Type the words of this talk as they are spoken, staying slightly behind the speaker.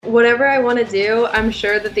whatever I want to do, I'm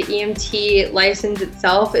sure that the EMT license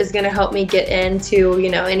itself is going to help me get into,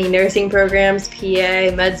 any nursing programs,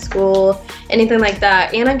 PA, med school, anything like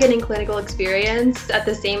that. And I'm getting clinical experience at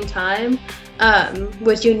the same time,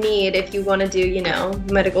 which you need if you want to do,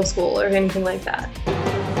 medical school or anything like that.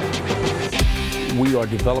 We are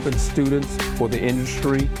developing students for the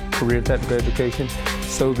industry, career and technical education,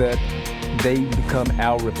 so that they become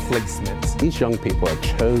our replacements. These young people have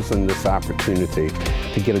chosen this opportunity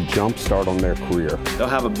to get a jump start on their career. They'll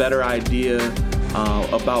have a better idea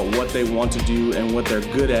about what they want to do and what they're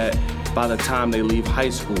good at by the time they leave high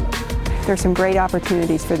school. There's some great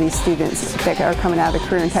opportunities for these students that are coming out of the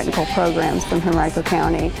career and technical programs from Henrico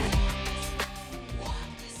County.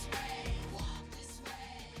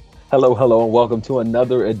 Hello, and welcome to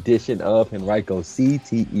another edition of Henrico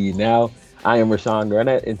CTE Now. I am Rashawn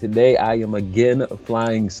Garnett, and today I am again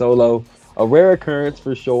flying solo. A rare occurrence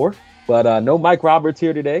for sure, but no Mike Roberts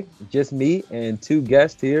here today. Just me and two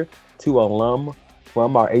guests here, two alum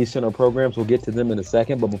from our A Center programs. We'll get to them in a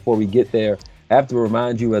second, but before we get there, I have to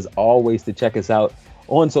remind you, as always, to check us out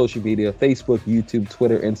on social media, Facebook, YouTube,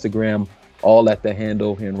 Twitter, Instagram, all at the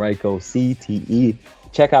handle Henrico CTE.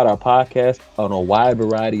 Check out our podcast on a wide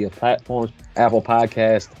variety of platforms, Apple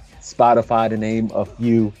Podcasts, Spotify, to name a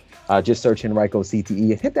few. Just search Henrico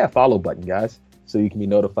CTE and hit that follow button, guys, so you can be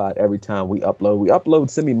notified every time we upload. We upload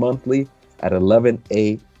semi-monthly at 11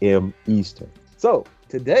 a.m. Eastern. So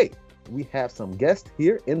today we have some guests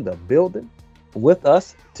here in the building with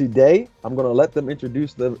us today. I'm going to let them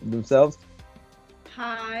introduce themselves.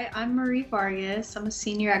 Hi, I'm Marie Vargas. I'm a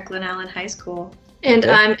senior at Glen Allen High School. And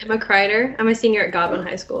I'm Emma Kreider. I'm a senior at Godwin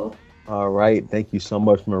High School. All right. Thank you so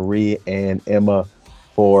much, Marie and Emma,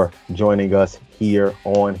 for joining us here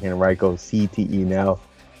on Henrico CTE Now.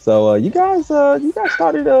 So you guys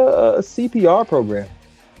started a CPR program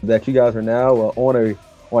that you guys are now on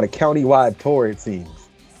a county-wide tour, it seems.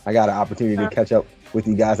 I got an opportunity to catch up with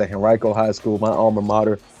you guys at Henrico High School, my alma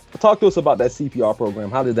mater. Talk to us about that CPR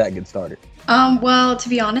program. How did that get started? Well, to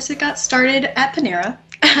be honest, it got started at Panera.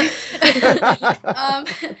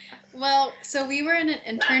 So we were in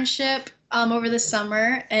an internship over the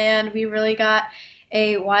summer, and we really got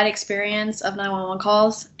a wide experience of 911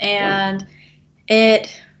 calls, and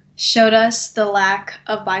it showed us the lack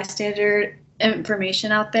of bystander information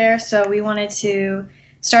out there. So we wanted to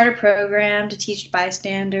start a program to teach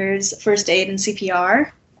bystanders first aid and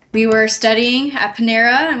CPR. We were studying at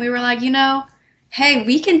Panera, and we were like, hey,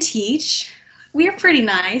 we can teach. We're pretty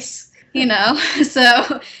nice.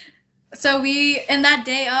 So we, in that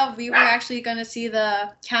day of, we were actually going to see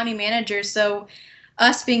the county manager. So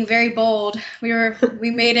us being very bold, we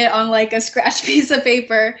made it on like a scratch piece of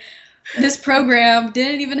paper. This program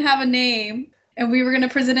didn't even have a name, and we were going to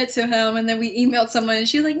present it to him. And then we emailed someone, and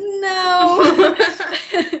she was like, no,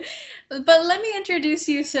 but let me introduce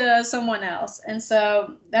you to someone else. And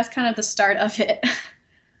so that's kind of the start of it.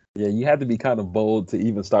 Yeah, you had to be kind of bold to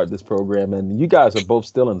even start this program, and you guys are both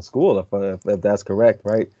still in school, if that's correct,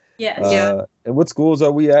 right? Yes. Yeah. And what schools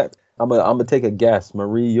are we at? I'm gonna take a guess.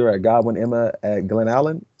 Marie, you're at Godwin. Emma at Glen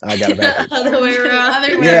Allen. I got it back. Other way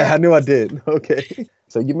around. Yeah, I knew I did. Okay.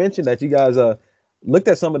 So you mentioned that you guys looked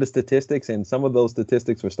at some of the statistics, and some of those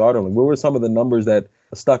statistics were startling. What were some of the numbers that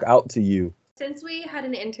stuck out to you? Since we had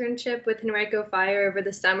an internship with Henrico Fire over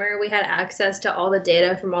the summer, we had access to all the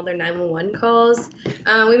data from all their 911 calls.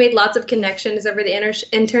 We made lots of connections over the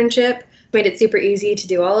internship, made it super easy to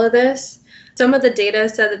do all of this. Some of the data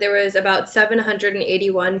said that there was about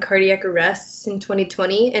 781 cardiac arrests in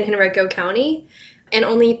 2020 in Henrico County, and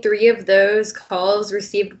only 3 of those calls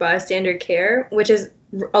received bystander care, which is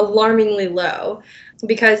alarmingly low,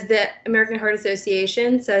 because the American Heart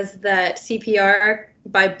Association says that CPR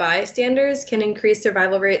by bystanders can increase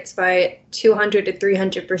survival rates by 200 to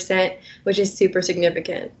 300%, which is super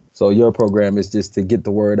significant. So your program is just to get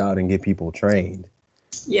the word out and get people trained.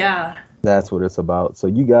 Yeah. That's what it's about. So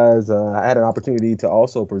you guys had an opportunity to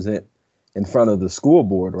also present in front of the school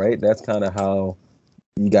board, right? That's kind of how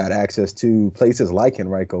you got access to places like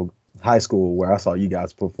Henrico High School, where I saw you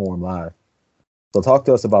guys perform live. So talk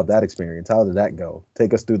to us about that experience. How did that go?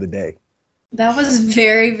 Take us through the day. That was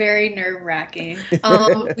very, very nerve-wracking.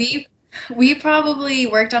 We probably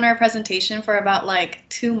worked on our presentation for about like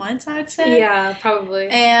 2 months, I'd say. Yeah, probably.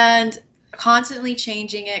 And constantly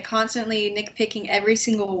changing it, constantly nitpicking every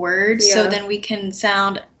single word, so then we can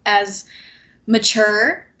sound as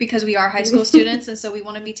mature, because we are high school students, and so we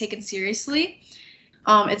want to be taken seriously.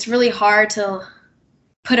 It's really hard to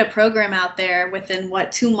put a program out there within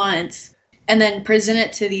 2 months and then present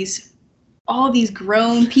it to all these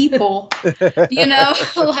grown people,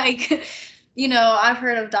 like you know, I've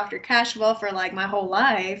heard of Dr. Cashwell for like my whole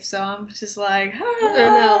life, so I'm just like, I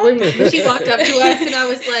know. When she walked up to us, and I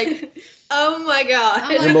was like, "Oh my god!"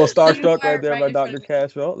 I'm You're a like, little starstruck right right there by in front Dr. of me.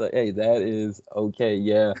 Cashwell. Like, hey, that is okay.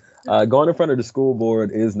 Yeah. Going in front of the school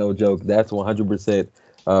board is no joke. That's 100%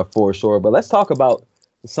 for sure. But let's talk about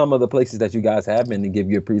some of the places that you guys have been to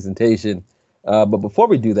give your presentation. But before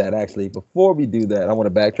we do that, I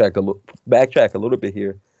want to backtrack a little bit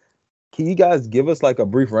here. Can you guys give us like a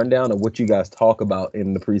brief rundown of what you guys talk about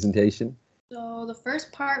in the presentation? So the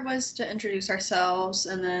first part was to introduce ourselves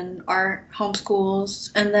and then our home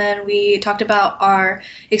schools. And then we talked about our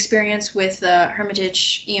experience with the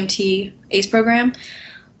Hermitage EMT ACE program.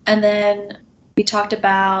 And then we talked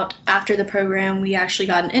about after the program, we actually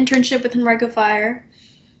got an internship with Henrico Fire,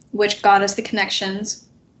 which got us the connections.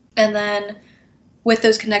 And then with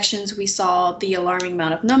those connections, we saw the alarming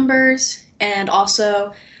amount of numbers and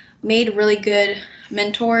also made really good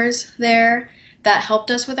mentors there that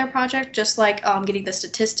helped us with our project, just like getting the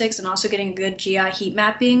statistics and also getting good GI heat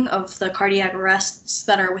mapping of the cardiac arrests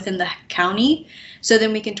that are within the county. So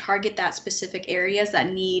then we can target that specific areas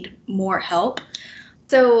that need more help.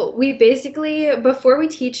 So we basically, before we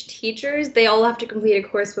teach teachers, they all have to complete a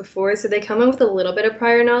course before, so they come in with a little bit of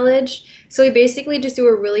prior knowledge. So we basically just do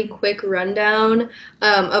a really quick rundown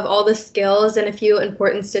of all the skills and a few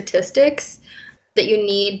important statistics that you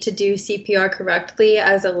need to do CPR correctly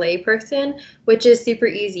as a layperson, which is super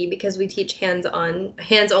easy because we teach hands-only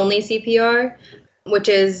CPR, which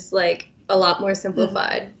is like a lot more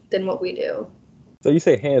simplified than what we do. So you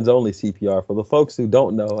say hands-only CPR. For the folks who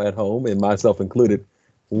don't know at home, and myself included,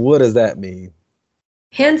 what does that mean?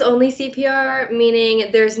 Hands-only CPR,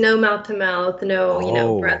 meaning there's no mouth-to-mouth,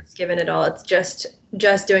 no breaths given at all. It's just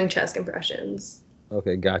doing chest compressions.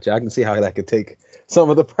 Okay, gotcha. I can see how that could take some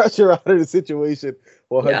of the pressure out of the situation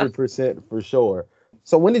 100% for sure.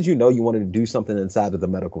 So when did you know you wanted to do something inside of the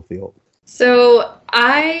medical field? So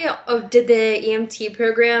I did the EMT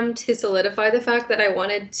program to solidify the fact that I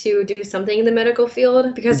wanted to do something in the medical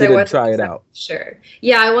field because I wasn't try it out. Sure.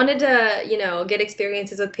 Yeah, I wanted to, get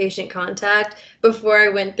experiences with patient contact before I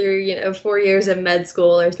went through, 4 years of med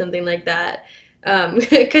school or something like that.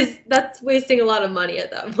 Because that's wasting a lot of money at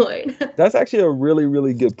that point. That's actually a really,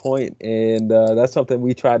 really good point. And that's something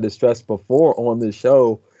we tried to stress before on the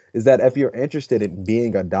show is that if you're interested in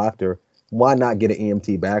being a doctor, why not get an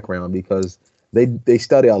EMT background? Because they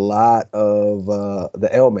study a lot of the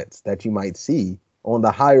ailments that you might see on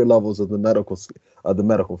the higher levels of the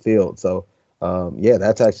medical field. So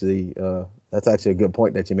that's actually a good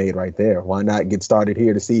point that you made right there. Why not get started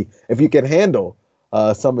here to see if you can handle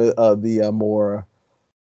some of the more,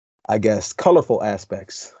 I guess, colorful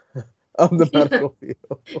aspects of the medical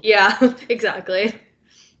field. Yeah, exactly.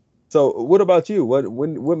 So what about you?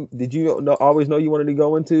 When did you always know you wanted to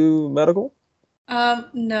go into medical?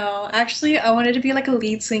 No, actually, I wanted to be like a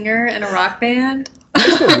lead singer in a rock band. I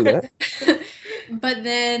still do that. But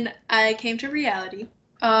then I came to reality.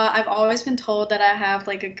 I've always been told that I have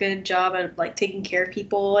like a good job at like taking care of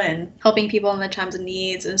people and helping people in their times of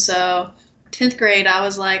needs. And so 10th grade, I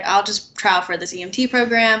was like, I'll just try out for this EMT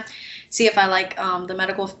program, see if I like the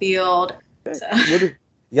medical field. So.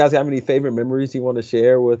 You guys have any favorite memories you want to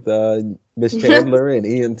share with Miss Chandler and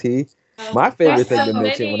EMT? My favorite thing to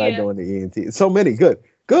mention when I go into EMT. So many. Good.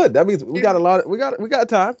 That means we got a lot. We got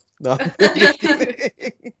time. No.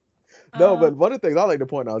 No, but one of the things I like to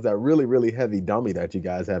point out is that really, really heavy dummy that you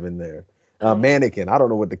guys have in there. Mannequin. I don't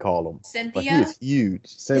know what to call him. Cynthia. But he is huge.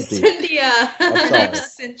 Cynthia. I'm sorry.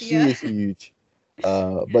 Cynthia. She is huge.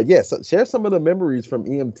 But yeah, so share some of the memories from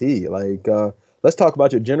EMT. Like, let's talk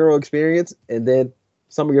about your general experience and then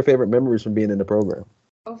some of your favorite memories from being in the program.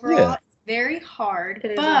 Overall, it's very hard,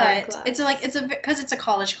 but because it's a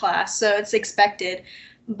college class, so it's expected.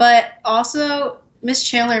 But also, Miss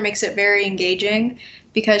Chandler makes it very engaging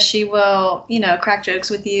because she will, crack jokes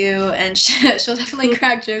with you, and she'll definitely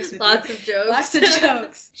crack jokes with Lots you. Lots of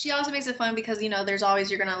jokes. She also makes it fun because, there's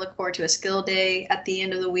always, you're going to look forward to a skill day at the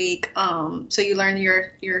end of the week. So you learn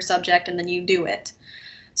your subject and then you do it.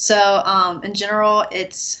 So in general,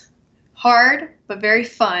 it's hard, but very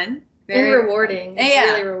fun. Very and rewarding.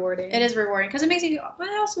 It's really rewarding. It is rewarding because it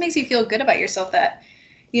also makes you feel good about yourself that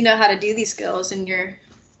you know how to do these skills and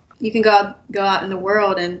you can go out in the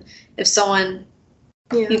world, and if someone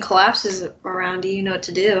collapses around you, you know what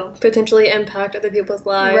to do. Potentially impact other people's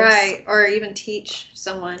lives. Right, or even teach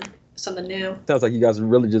someone something new. Sounds like you guys are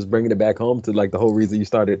really just bringing it back home to like the whole reason you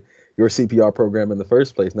started your CPR program in the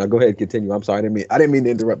first place. Now go ahead and continue. I'm sorry, I didn't mean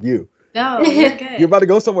to interrupt you. No, it's good. You're about to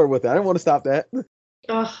go somewhere with it. I didn't want to stop that.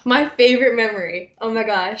 Oh, my favorite memory. Oh my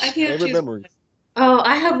gosh. I can't choose. Memories. Oh,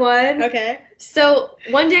 I have one. Okay. So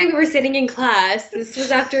one day we were sitting in class. This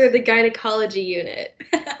was after the gynecology unit.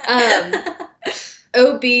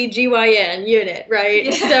 OB/GYN unit, right?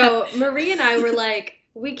 Yeah. So Marie and I were like,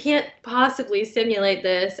 we can't possibly simulate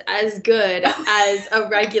this as good as a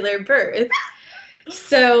regular birth.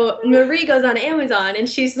 So Marie goes on Amazon and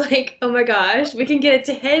she's like, oh my gosh, we can get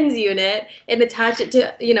a TENS unit and attach it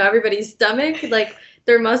to, everybody's stomach, like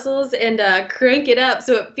their muscles, and crank it up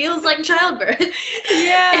so it feels like childbirth.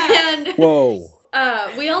 Yeah. And Whoa.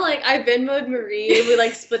 we all I Venmo'd Marie. We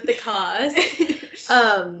split the cost.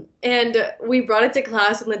 And we brought it to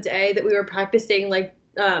class on the day that we were practicing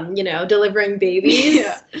delivering babies.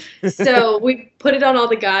 Yeah. So we put it on all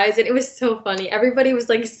the guys, and it was so funny. Everybody was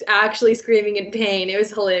actually screaming in pain. It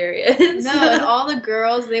was hilarious. No, and all the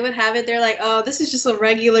girls, they would have it. They're like, oh, this is just a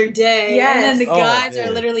regular day. Yes. And then the Oh, guys yeah.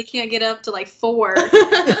 are literally can't get up to 4.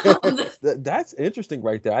 That's interesting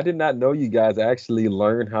right there. I did not know you guys actually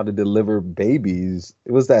learned how to deliver babies.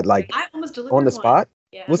 Was that I almost delivered on the one. spot?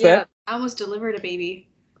 Yeah. What's Yeah. that? I almost delivered a baby.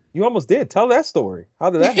 You almost did. Tell that story. How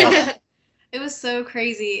did that happen? It was so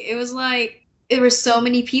crazy. It was there were so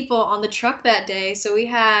many people on the truck that day. So we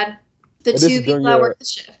had the this is 2 people during that your- worked the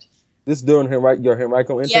shift. This is during your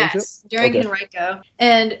Henrico internship? Yes, during Okay. Henrico.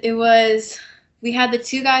 And we had the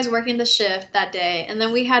 2 guys working the shift that day. And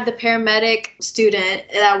then we had the paramedic student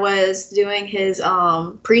that was doing his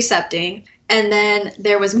precepting. And then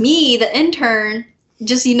there was me, the intern,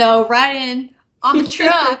 just, riding on the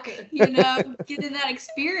truck, getting that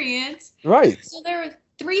experience. Right. So there were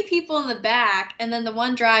 3 people in the back and then the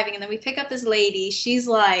one driving. And then we pick up this lady. She's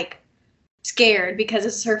scared because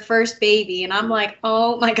it's her first baby. And I'm like,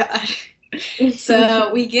 oh my God.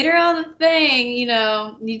 So we get her on the thing,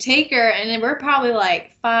 you take her, and then we're probably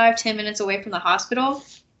 5-10 minutes away from the hospital,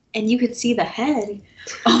 and you could see the head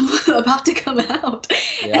about to come out.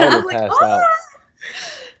 Yeah, and I I'm would like, have passed out.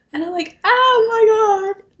 and I'm like, oh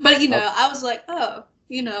my God. But I was like, oh,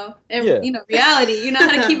 and, reality,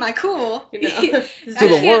 how to keep my cool. To I the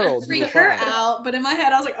can't world, freak you were her fine. out, but in my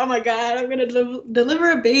head I was like, oh my God, I'm gonna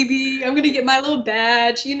deliver a baby. I'm gonna get my little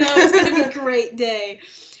badge. It's gonna be a great day.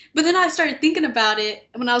 But then I started thinking about it,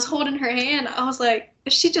 and when I was holding her hand, I was like,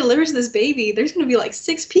 if she delivers this baby, there's gonna be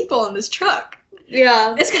 6 people in this truck.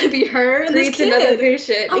 Yeah. It's gonna be her and this Creates another kid.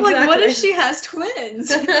 patient. I'm like, what if Exactly. she has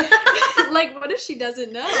twins? What if she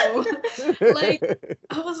doesn't know?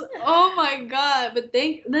 I was, oh my God. But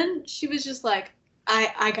then she was just like,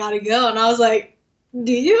 I gotta go. And I was like,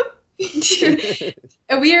 do you?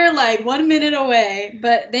 And we are 1 minute away,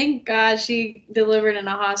 but thank God she delivered in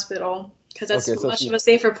a hospital because that's Okay, so much she- of a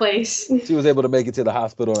safer place. She was able to make it to the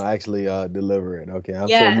hospital and actually deliver it. Okay, I'm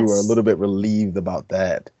sure you were a Yes. little bit relieved about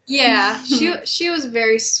that. Yeah, she was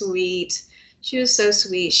very sweet. She was so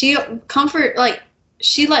sweet. She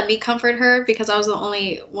let me comfort her because I was the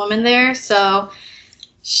only woman there, so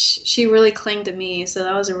she really clung to me. So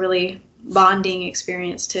that was a really bonding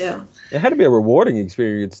experience too. It had to be a rewarding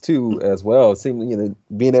experience too, as well. It seemed,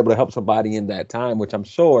 being able to help somebody in that time, which I'm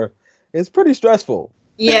sure is pretty stressful.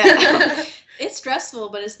 Yeah, it's stressful,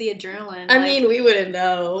 but it's the adrenaline. I mean, we wouldn't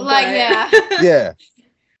know. but- yeah,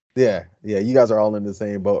 Yeah. You guys are all in the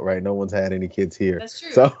same boat, right? No one's had any kids here. that's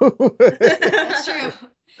true. So, That's true.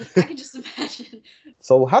 I can just imagine.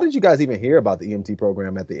 so how did you guys even hear about the EMT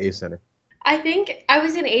program at the ACE Center? I think I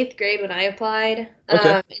was in 8th grade when I applied.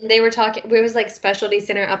 Okay. And they were talking, it was specialty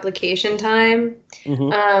center application time.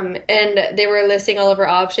 Mhm. And they were listing all of our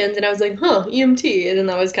options, and I was like, EMT. And then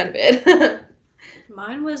that was kind of it.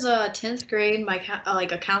 Mine was 10th grade. My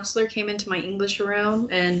a counselor came into my English room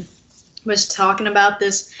and was talking about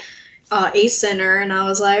this ACE center, and I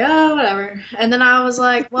was like, oh, whatever. And then I was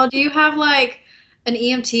like, well, do you have an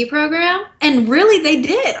EMT program? And really, they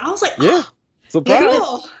did. I was like, Yeah. Surprise!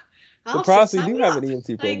 cool. Surprise! You Sign do me have up. an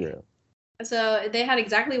EMT program. So they had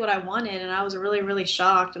exactly what I wanted, and I was really, really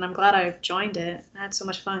shocked. And I'm glad I joined it. I had so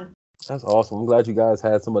much fun. That's awesome. I'm glad you guys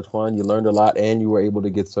had so much fun. You learned a lot, and you were able to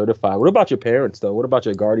get certified. What about your parents, though? What about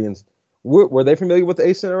your guardians? Were they familiar with the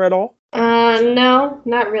ACE Center at all? No,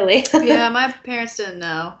 not really. Yeah, my parents didn't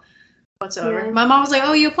know whatsoever. Yeah. My mom was like,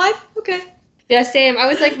 oh, you applied? Okay. Yeah, same. I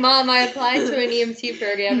was like, Mom, I applied to an EMT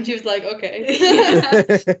program. And she was like, okay.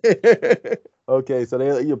 Okay, so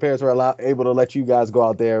your parents were able to let you guys go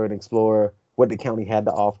out there and explore what the county had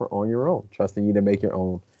to offer on your own, trusting you to make your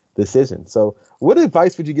own decision. So, what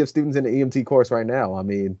advice would you give students in the EMT course right now? I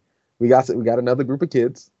mean, we got another group of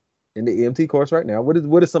kids in the EMT course right now.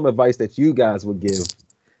 What is some advice that you guys would give,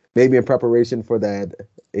 maybe in preparation for that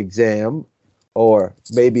exam, or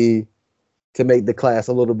maybe to make the class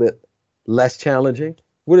a little bit less challenging?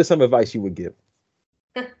 What is some advice you would give?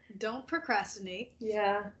 Don't procrastinate.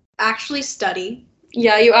 Yeah. actually study.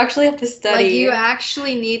 Yeah, you actually have to study. Like, you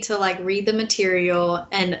actually need to, like, read the material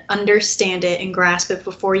and understand it and grasp it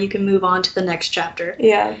before you can move on to the next chapter.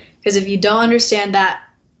 Yeah. Because if you don't understand that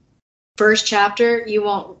first chapter, you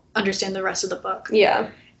won't understand the rest of the book. Yeah.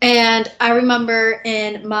 And I remember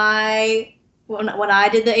when I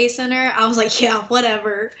did the A Center, I was like, yeah,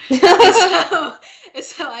 whatever.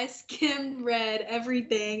 So I skimmed, read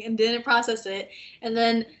everything, and didn't process it. And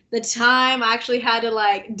then the time I actually had to,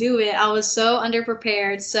 like, do it, I was so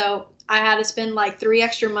underprepared. So I had to spend, like, 3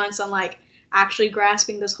 extra months on, like, actually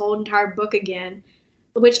grasping this whole entire book again,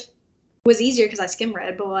 which was easier because I skim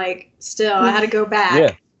read, but, like, still, I had to go back.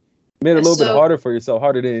 Yeah. Made it a little bit harder for yourself,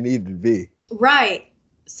 harder than it needed to be. Right.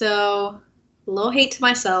 So, a little hate to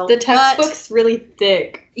myself. The textbook's really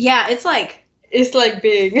thick. Yeah, it's like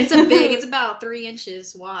big. It's about 3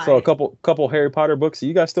 inches wide. So a couple Harry Potter books. Do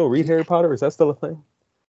you guys still read Harry Potter? Is that still a thing?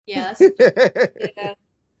 Yeah. Yeah.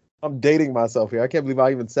 I'm dating myself here. I can't believe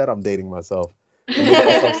I even said I'm dating myself.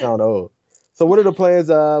 I sound old. So what are the plans?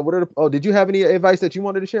 Did you have any advice that you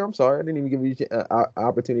wanted to share? I'm sorry, I didn't even give you an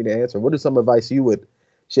opportunity to answer. What is some advice you would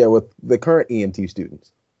share with the current EMT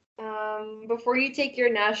students? Before you take your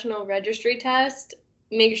national registry test,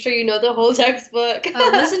 make sure you know the whole textbook.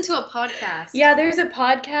 Listen to a podcast. Yeah, there's a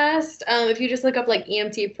podcast. If you just look up like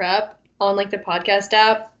EMT prep on like the podcast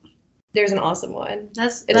app, there's an awesome one.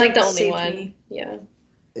 It's like the only one. Me. Yeah.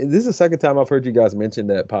 This is the second time I've heard you guys mention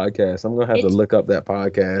that podcast. I'm gonna have to look up that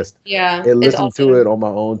podcast. Yeah. And listen to it on my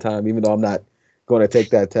own time, even though I'm not going to take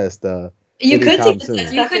that test. You could take the soon.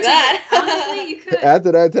 test after that. Honestly, you could.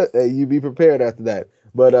 After that test, you be prepared after that.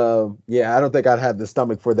 But I don't think I'd have the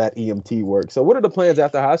stomach for that EMT work. So what are the plans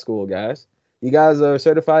after high school, guys? You guys are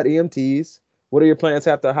certified EMTs. What are your plans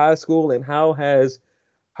after high school, and how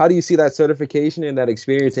do you see that certification and that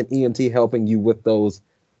experience in EMT helping you with those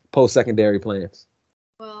post-secondary plans?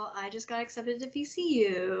 Well, I just got accepted to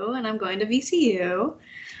VCU, and I'm going to VCU.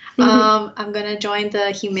 I'm going to join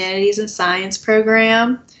the Humanities and Science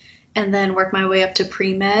program and then work my way up to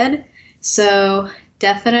pre-med. So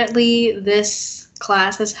definitely this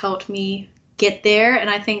class has helped me get there. And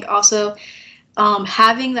I think also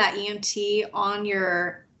having that EMT on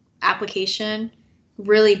your application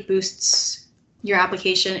really boosts your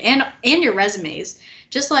application and your resumes.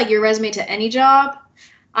 Just like your resume to any job.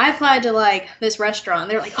 I applied to like this restaurant.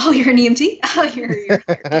 They're like, "Oh, you're an EMT? Oh, you're here."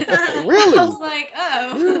 Really? I was like,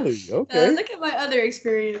 "Oh, really? Okay." Look at my other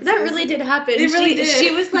experience." That really did happen. It really did.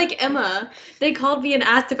 She was like Emma. They called me and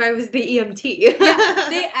asked if I was the EMT. Yeah,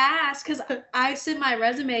 they asked because I sent my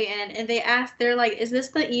resume in, and they asked. They're like, "Is this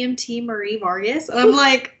the EMT Marie Vargas?" And I'm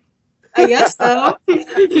like, "I guess so."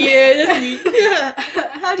 Yeah, that's me.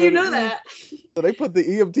 How do you know that? So they put the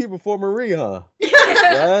EMT before Marie, huh?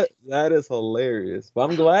 That is hilarious. But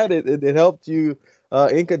I'm glad it helped you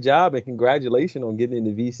ink a job, and congratulations on getting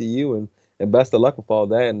into VCU and best of luck with all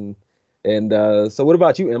that. And so what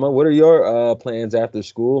about you, Emma? What are your plans after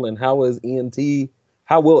school, and how will EMT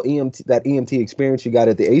that EMT experience you got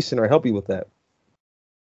at the ACE Center help you with that?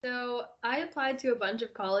 So I applied to a bunch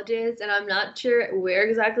of colleges, and I'm not sure where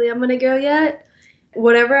exactly I'm going to go yet.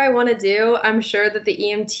 Whatever I want to do, I'm sure that the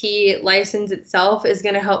EMT license itself is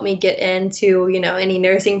going to help me get into, any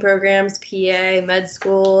nursing programs, PA, med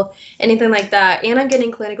school, anything like that. And I'm getting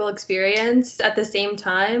clinical experience at the same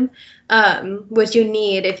time, which you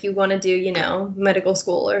need if you want to do, medical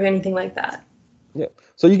school or anything like that. Yeah.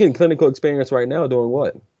 So you're getting clinical experience right now doing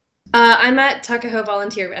what? I'm at Tuckahoe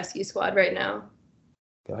Volunteer Rescue Squad right now.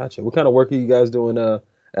 Gotcha. What kind of work are you guys doing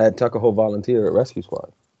at Tuckahoe Volunteer Rescue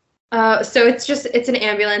Squad? So it's an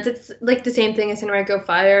ambulance. It's like the same thing as Henrico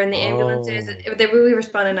Fire, and the ambulances, we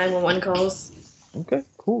respond to 911 calls. Okay,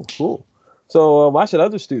 cool. So why should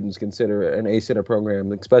other students consider an ACE Center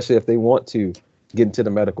program, especially if they want to get into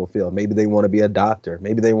the medical field? Maybe they want to be a doctor.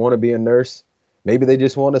 Maybe they want to be a nurse. Maybe they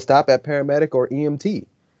just want to stop at paramedic or EMT.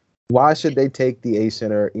 Why should they take the ACE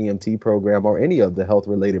Center EMT program or any of the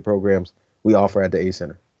health-related programs we offer at the ACE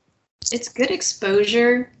Center? It's good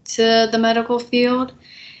exposure to the medical field.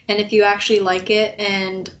 And if you actually like it,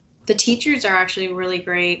 and the teachers are actually really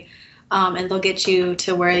great, and they'll get you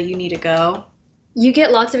to where you need to go. You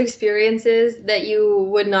get lots of experiences that you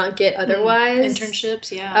would not get otherwise.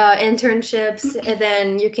 Internships, yeah. And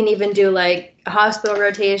then you can even do like hospital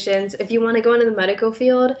rotations. If you want to go into the medical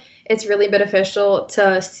field, it's really beneficial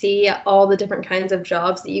to see all the different kinds of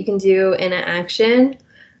jobs that you can do in action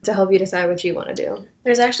to help you decide what you want to do.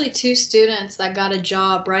 There's actually 2 students that got a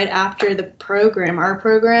job right after the program, our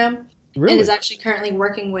program, Really? and is actually currently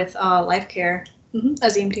working with Life Care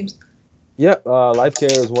as EMTs. Yep, Life Care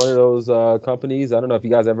is one of those companies. I don't know if you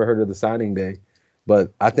guys ever heard of the signing day.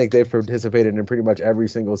 but I think they've participated in pretty much every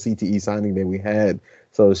single CTE signing that we had.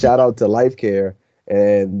 So shout out to Life Care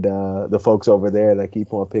and the folks over there that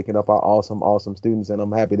keep on picking up our awesome students. And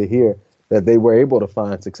I'm happy to hear that they were able to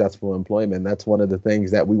find successful employment. That's one of the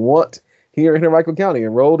things that we want here in Henrico County,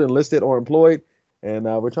 enrolled, enlisted, or employed. And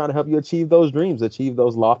we're trying to help you achieve those dreams, achieve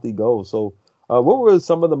those lofty goals. So what were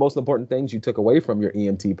some of the most important things you took away from your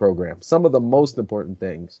EMT program? Some of the most important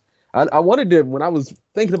things. I wanted to, when I was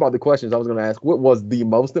thinking about the questions, I was going to ask what was the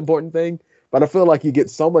most important thing, but I feel like you get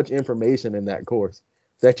so much information in that course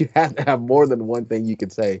that you have to have more than one thing you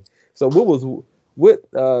could say. So what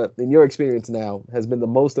in your experience now has been the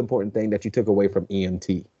most important thing that you took away from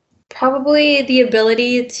EMT? Probably the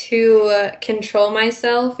ability to control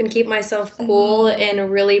myself and keep myself cool in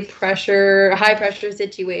really high pressure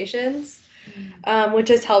situations, which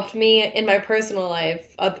has helped me in my personal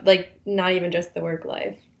life, like not even just the work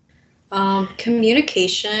life.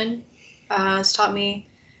 Communication has taught me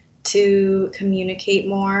to communicate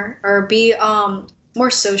more or be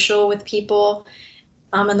more social with people.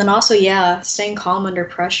 And then also, staying calm under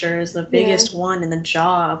pressure is the biggest one in the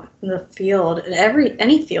job, in the field, in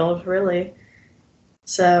any field, really.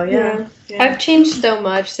 So, yeah. I've changed so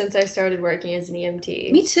much since I started working as an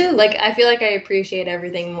EMT. Me too. Like, I feel like I appreciate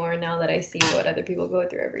everything more now that I see what other people go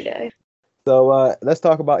through every day. So let's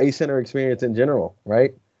talk about ACE Center experience in general,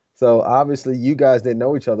 right? So obviously you guys didn't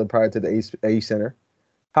know each other prior to the ACE Center.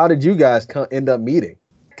 How did you guys end up meeting?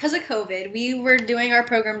 Because of COVID, we were doing our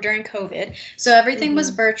program during COVID, so everything was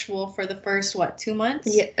virtual for the first 2 months?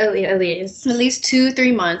 Yeah, at least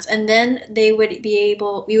 2-3 months, and then we would be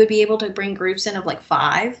able to bring groups in of like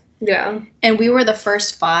 5. Yeah, and we were the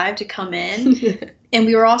first 5 to come in, and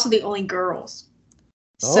we were also the only girls.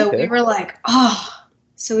 So we were like,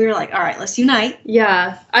 So we were like, all right, let's unite.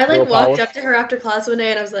 Yeah. I walked up to her after class one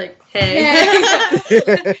day and I was like, hey.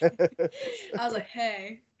 I was like,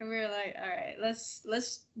 hey. And we were like, all right,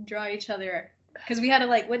 let's draw each other. Because we had to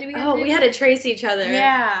what did we have to do? We had to trace each other.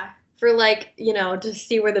 Yeah. For to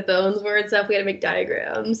see where the bones were and stuff. We had to make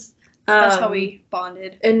diagrams. That's how we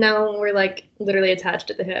bonded. And now we're literally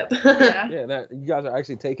attached at the hip. Yeah, now you guys are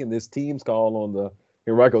actually taking this Teams call on the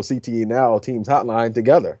Henrico CTE Now Teams hotline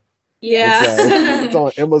together. Yeah. It's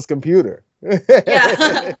on Emma's computer.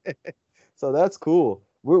 Yeah. So that's cool.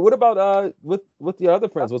 What about with your other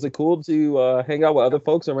friends? Was it cool to hang out with other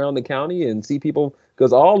folks around the county and see people?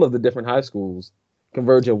 Because all of the different high schools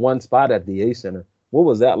converge in one spot at the ACE Center. What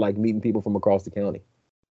was that like, meeting people from across the county?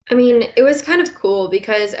 I mean, it was kind of cool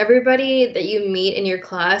because everybody that you meet in your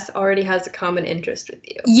class already has a common interest with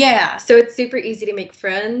you. Yeah. So it's super easy to make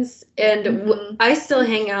friends. And I still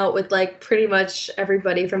hang out with pretty much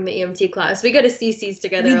everybody from the EMT class. We go to CC's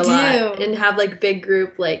together a lot and have big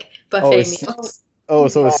group buffet meals. So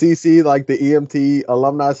is CC like the EMT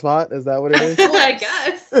alumni spot? Is that what it is? I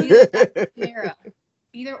guess.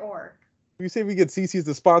 Either or. You see if we get CC's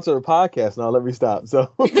to sponsor a podcast now. Let me stop.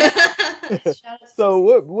 So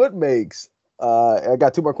what makes I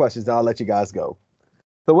got 2 more questions, then I'll let you guys go.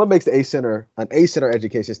 So what makes the ACE Center an ACE Center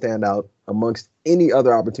education stand out amongst any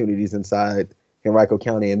other opportunities inside Henrico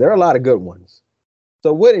County? And there are a lot of good ones.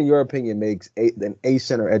 So what, in your opinion, makes an ACE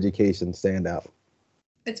Center education stand out?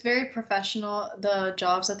 It's very professional, the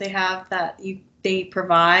jobs that they have that they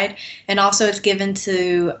provide, and also it's given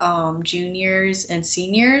to juniors and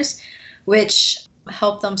seniors, which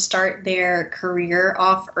help them start their career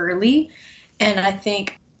off early, and I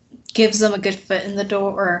think gives them a good foot in the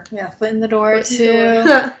door to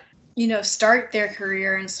start their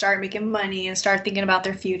career and start making money and start thinking about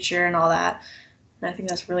their future and all that. And I think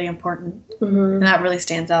that's really important, and that really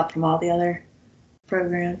stands out from all the other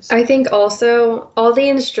programs. I think also all the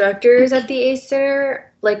instructors at the ACE Center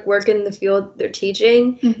work in the field they're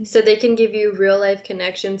teaching, so they can give you real life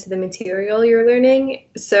connection to the material you're learning,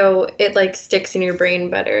 so it sticks in your brain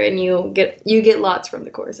better and you get lots from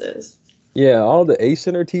the courses. Yeah, all the ACE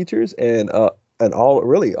Center teachers and all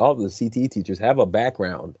the CTE teachers have a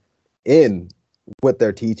background in what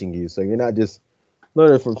they're teaching you, so you're not just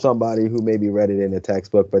learning from somebody who maybe read it in a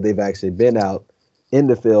textbook, but they've actually been out in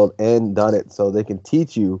the field and done it, so they can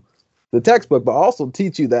teach you the textbook, but also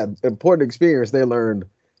teach you that important experience they learned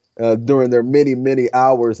during their many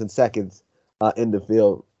hours and seconds in the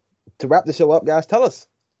field. To wrap the show up, guys, tell us,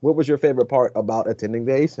 what was your favorite part about attending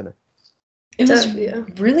the ACE Center? It was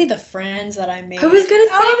really the friends that I made. I was gonna say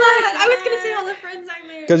that. I was gonna say all the friends I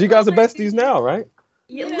made. Because you guys are besties now, right?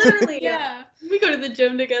 Yeah, literally. Yeah. We go to the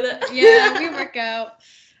gym together. Yeah, we work out.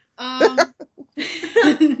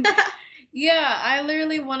 Yeah, I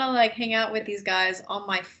literally want to like hang out with these guys on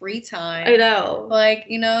my free time. I know. Like,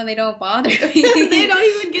 you know, they don't bother me. They don't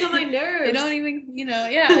even get on my nerves. They don't even, you know,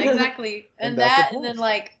 yeah, exactly. And And that's that, the and then point.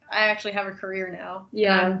 like, I actually have a career now.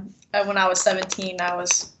 Yeah. When I was 17, I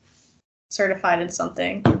was certified in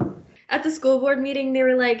something. At the school board meeting, they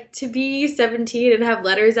were like, to be 17 and have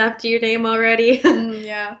letters after your name already.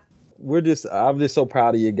 Yeah. I'm just so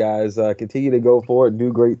proud of you guys. Continue to go forward,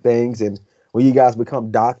 do great things, and when you guys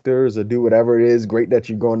become doctors or do whatever it is great that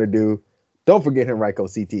you're going to do, don't forget Henrico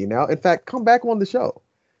CTE. Now, in fact, come back on the show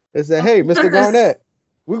and say, hey, Mr. Garnett,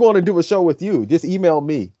 we're going to do a show with you. Just email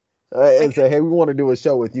me and say, hey, we want to do a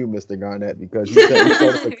show with you, Mr. Garnett, because you said you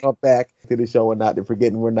told us to come back to the show and not to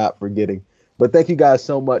forget, and we're not forgetting. But thank you guys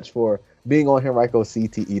so much for being on Henrico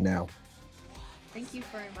CTE now. Thank you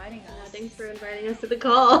for inviting us. Thanks for inviting us to the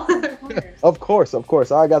call. Of course. All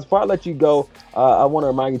right, guys, before I let you go, I want to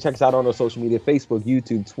remind you, check us out on our social media, Facebook,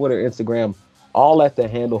 YouTube, Twitter, Instagram, all at the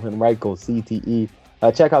handle Henrico CTE.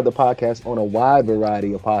 Check out the podcast on a wide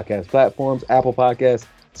variety of podcast platforms, Apple Podcasts,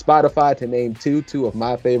 Spotify, to name two of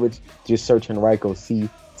my favorites. Just search Henrico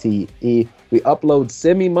CTE. We upload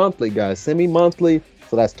semi-monthly, guys, so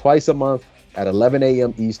that's twice a month at 11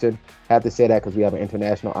 a.m. Eastern. Have to say that because we have an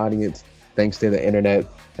international audience, thanks to the internet.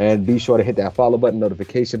 And be sure to hit that follow button,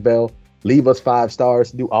 notification bell, leave us 5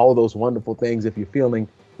 stars, do all those wonderful things if you're feeling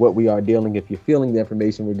what we are dealing, if you're feeling the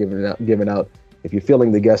information we're giving out, if you're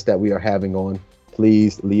feeling the guests that we are having on,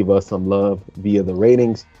 please leave us some love via the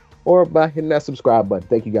ratings or by hitting that subscribe button.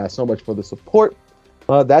 Thank you guys so much for the support.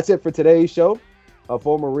 That's it for today's show.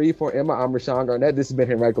 For Marie, for Emma, I'm Rashawn Garnett. This has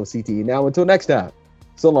been Henrico CTE. Now, until next time,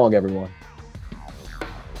 so long, everyone.